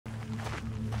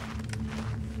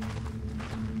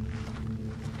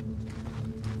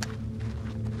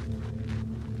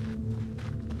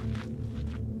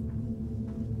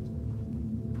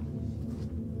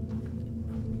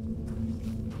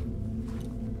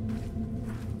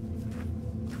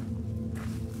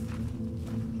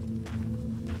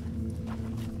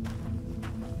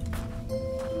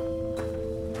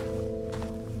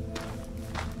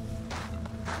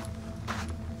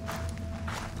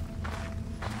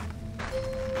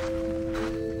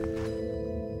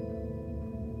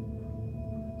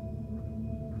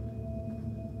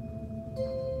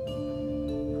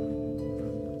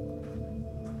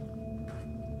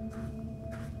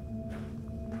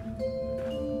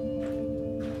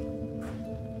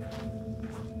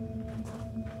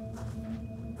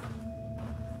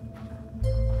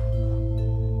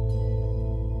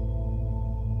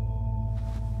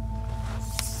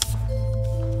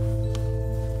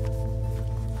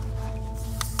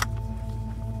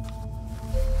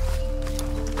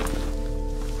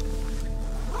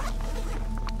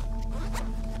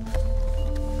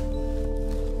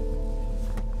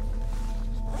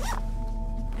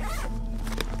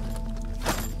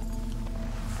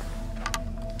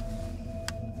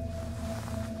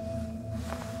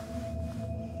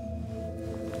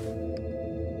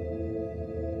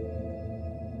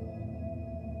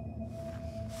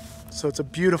So it's a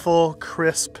beautiful,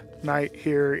 crisp night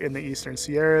here in the Eastern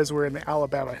Sierras. We're in the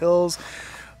Alabama Hills.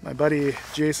 My buddy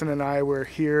Jason and I were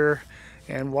here,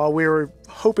 and while we were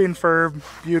hoping for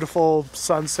beautiful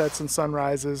sunsets and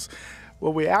sunrises,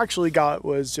 what we actually got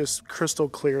was just crystal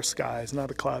clear skies,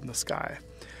 not a cloud in the sky.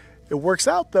 It works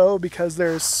out though, because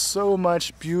there's so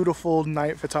much beautiful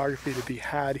night photography to be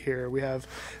had here. We have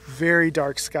very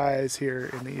dark skies here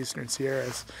in the Eastern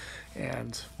Sierras,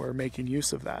 and we're making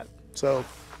use of that. So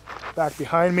back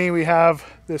behind me, we have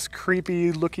this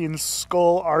creepy looking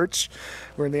skull arch.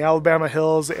 We're in the Alabama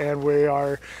Hills, and we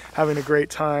are having a great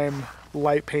time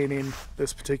light painting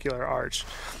this particular arch.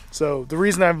 So the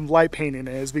reason I'm light painting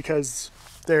it is because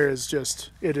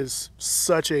it is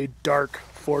such a dark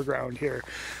foreground here.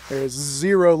 There is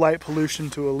zero light pollution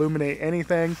to illuminate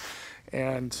anything,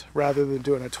 and rather than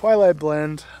doing a twilight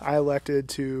blend, I elected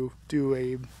to do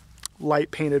a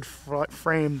light painted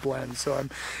frame blend. So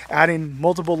I'm adding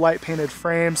multiple light painted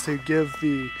frames to give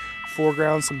the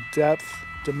foreground some depth,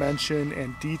 dimension,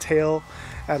 and detail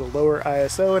at a lower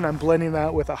ISO, and I'm blending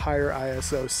that with a higher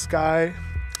ISO sky,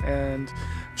 and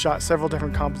shot several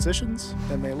different compositions,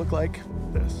 and they look like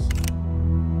this.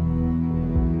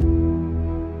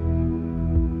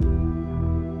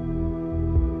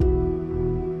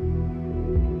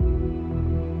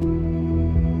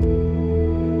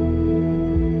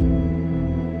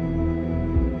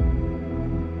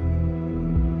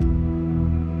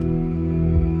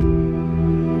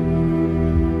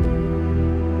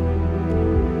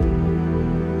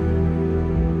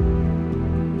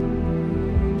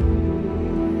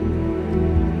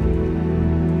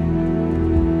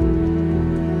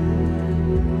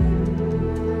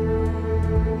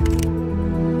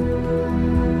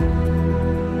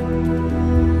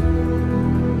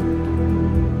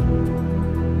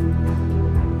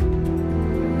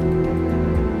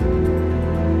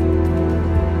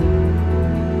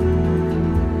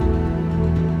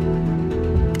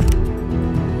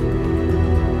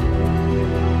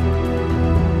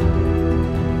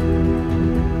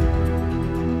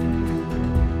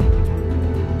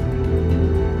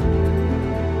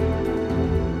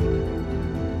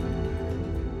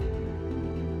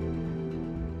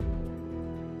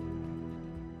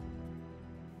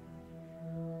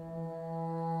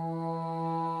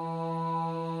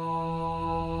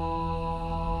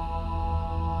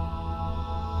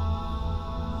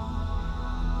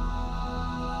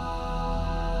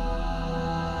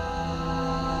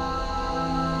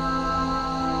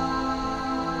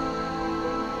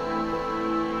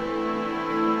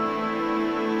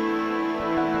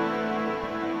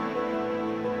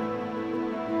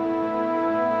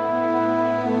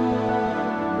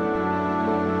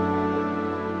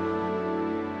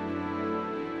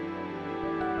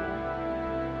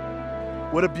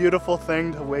 What a beautiful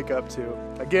thing to wake up to.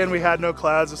 Again, we had no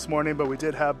clouds this morning, but we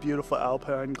did have beautiful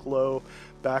alpine glow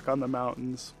back on the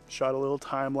mountains. Shot a little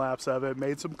time lapse of it,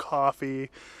 made some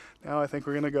coffee. Now I think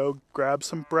we're gonna go grab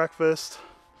some breakfast.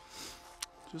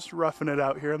 Just roughing it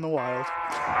out here in the wild.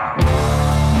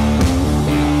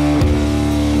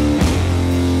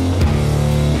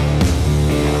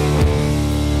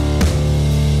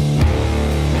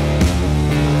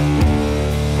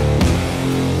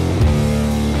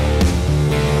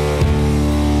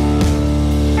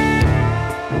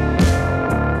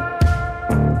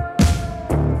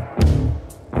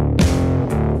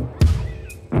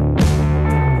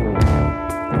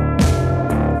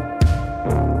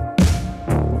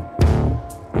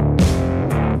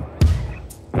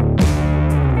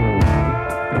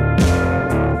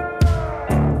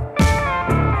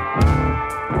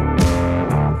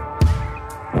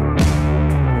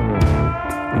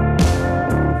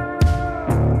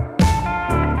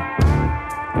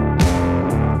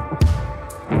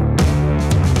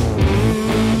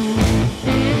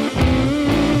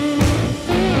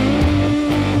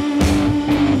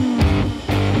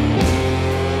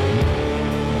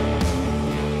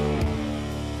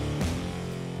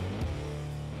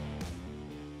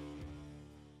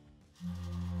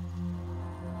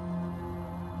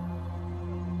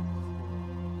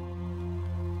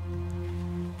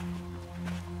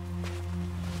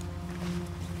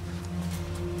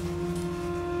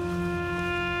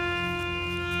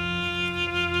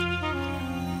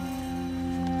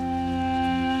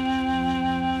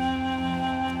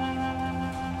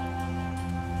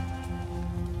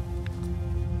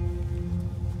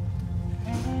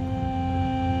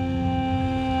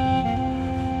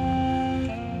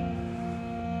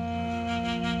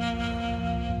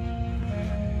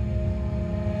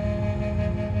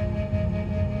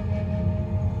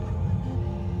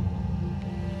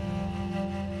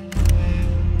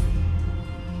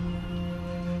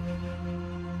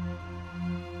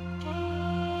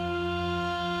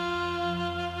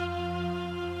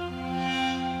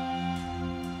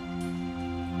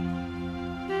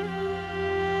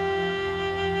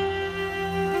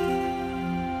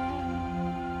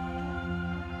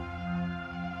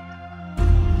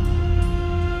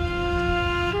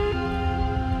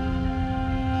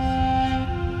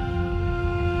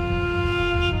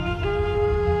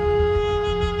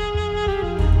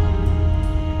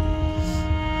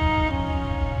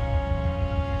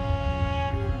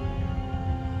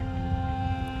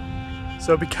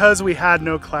 So because we had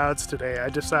no clouds today, I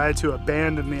decided to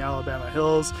abandon the Alabama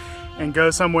Hills and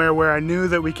go somewhere where I knew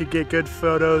that we could get good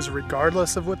photos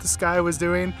regardless of what the sky was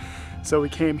doing. So we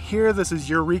came here. This is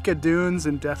Eureka Dunes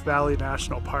in Death Valley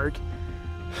National Park,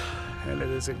 and it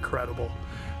is incredible.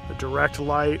 The direct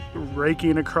light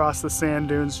raking across the sand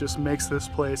dunes just makes this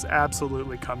place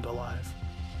absolutely come to life.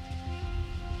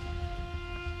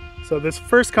 So this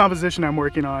first composition I'm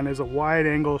working on is a wide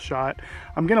angle shot.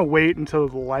 I'm gonna wait until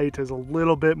the light is a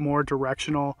little bit more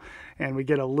directional and we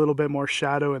get a little bit more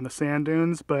shadow in the sand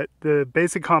dunes, but the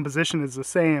basic composition is the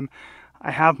same.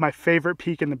 I have my favorite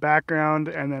peak in the background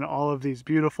and then all of these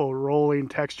beautiful rolling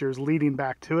textures leading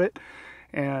back to it.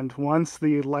 And once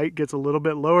the light gets a little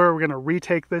bit lower, we're gonna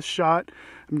retake this shot.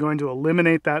 I'm going to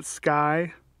eliminate that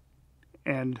sky,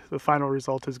 and the final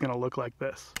result is gonna look like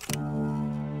this.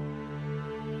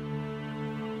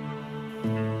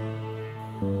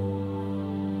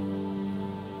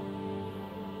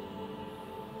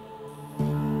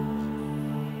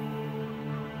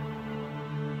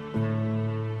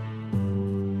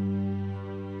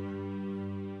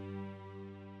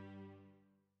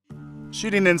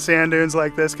 Shooting in sand dunes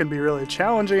like this can be really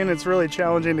challenging. It's really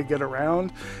challenging to get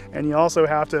around, and you also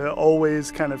have to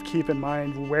always kind of keep in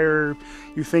mind where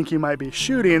you think you might be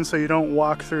shooting so you don't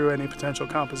walk through any potential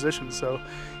compositions. So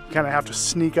you kind of have to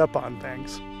sneak up on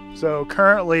things. So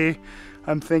currently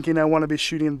I'm thinking I want to be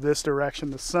shooting this direction.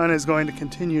 The sun is going to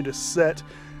continue to set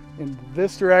in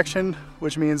this direction,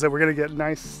 which means that we're going to get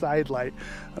nice side light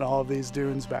on all of these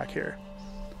dunes back here.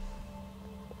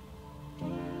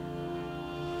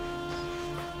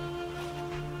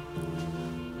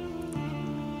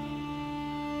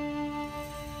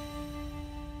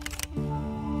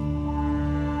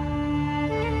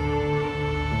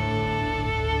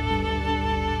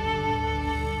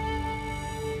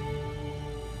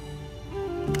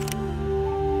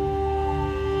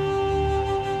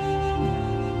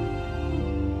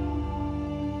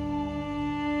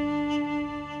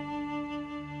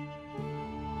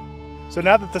 So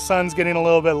now that the sun's getting a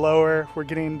little bit lower, we're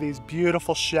getting these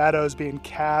beautiful shadows being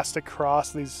cast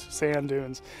across these sand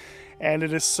dunes. And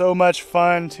it is so much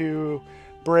fun to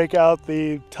break out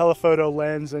the telephoto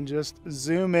lens and just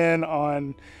zoom in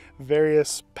on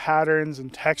various patterns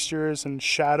and textures and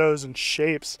shadows and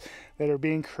shapes that are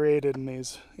being created in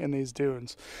these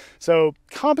dunes. So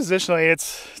compositionally,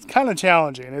 it's kind of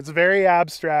challenging. It's very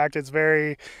abstract. It's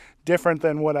very different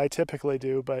than what I typically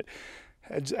do, but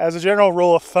as a general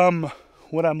rule of thumb,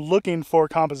 what I'm looking for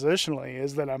compositionally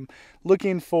is that I'm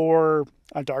looking for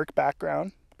a dark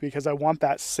background because I want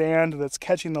that sand that's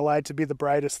catching the light to be the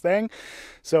brightest thing.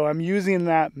 So I'm using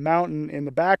that mountain in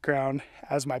the background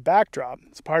as my backdrop.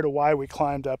 It's part of why we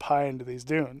climbed up high into these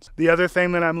dunes. The other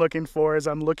thing that I'm looking for is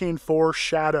I'm looking for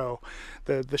shadow.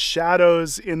 The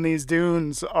shadows in these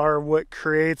dunes are what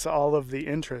creates all of the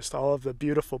interest, all of the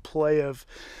beautiful play of,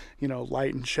 you know,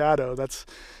 light and shadow. That's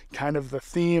kind of the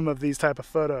theme of these type of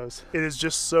photos. It is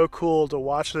just so cool to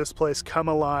watch this place come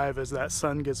alive as that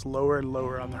sun gets lower and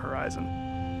lower on the horizon.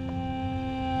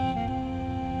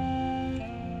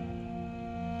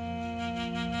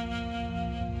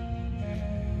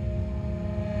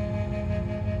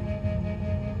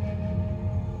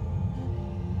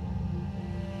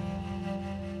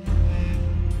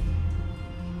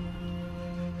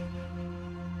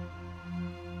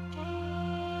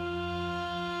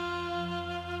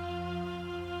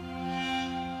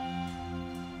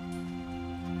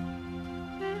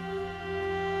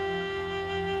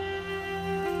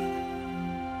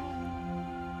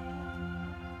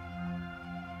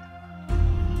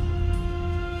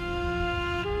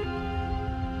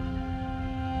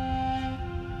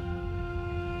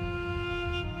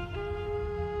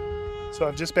 So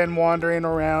I've just been wandering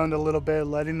around a little bit,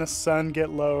 letting the sun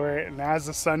get lower, and as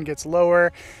the sun gets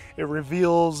lower, it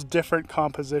reveals different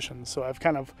compositions. So I've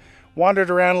kind of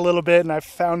wandered around a little bit and I've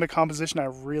found a composition I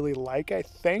really like, I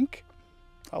think.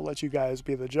 I'll let you guys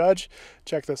be the judge.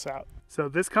 Check this out. So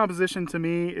this composition to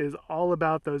me is all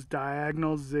about those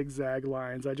diagonal zigzag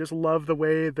lines. I just love the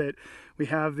way that we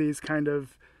have these kind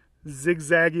of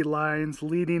zigzaggy lines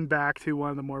leading back to one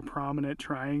of the more prominent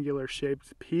triangular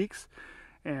shaped peaks.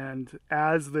 And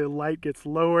as the light gets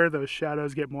lower, those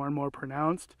shadows get more and more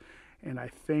pronounced. And I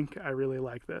think I really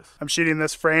like this. I'm shooting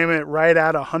this frame right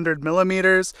at 100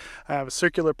 millimeters. I have a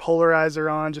circular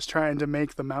polarizer on, just trying to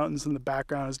make the mountains in the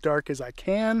background as dark as I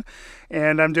can.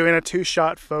 And I'm doing a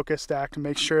 2-shot focus stack to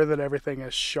make sure that everything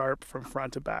is sharp from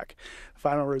front to back. The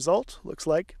final result looks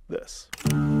like this.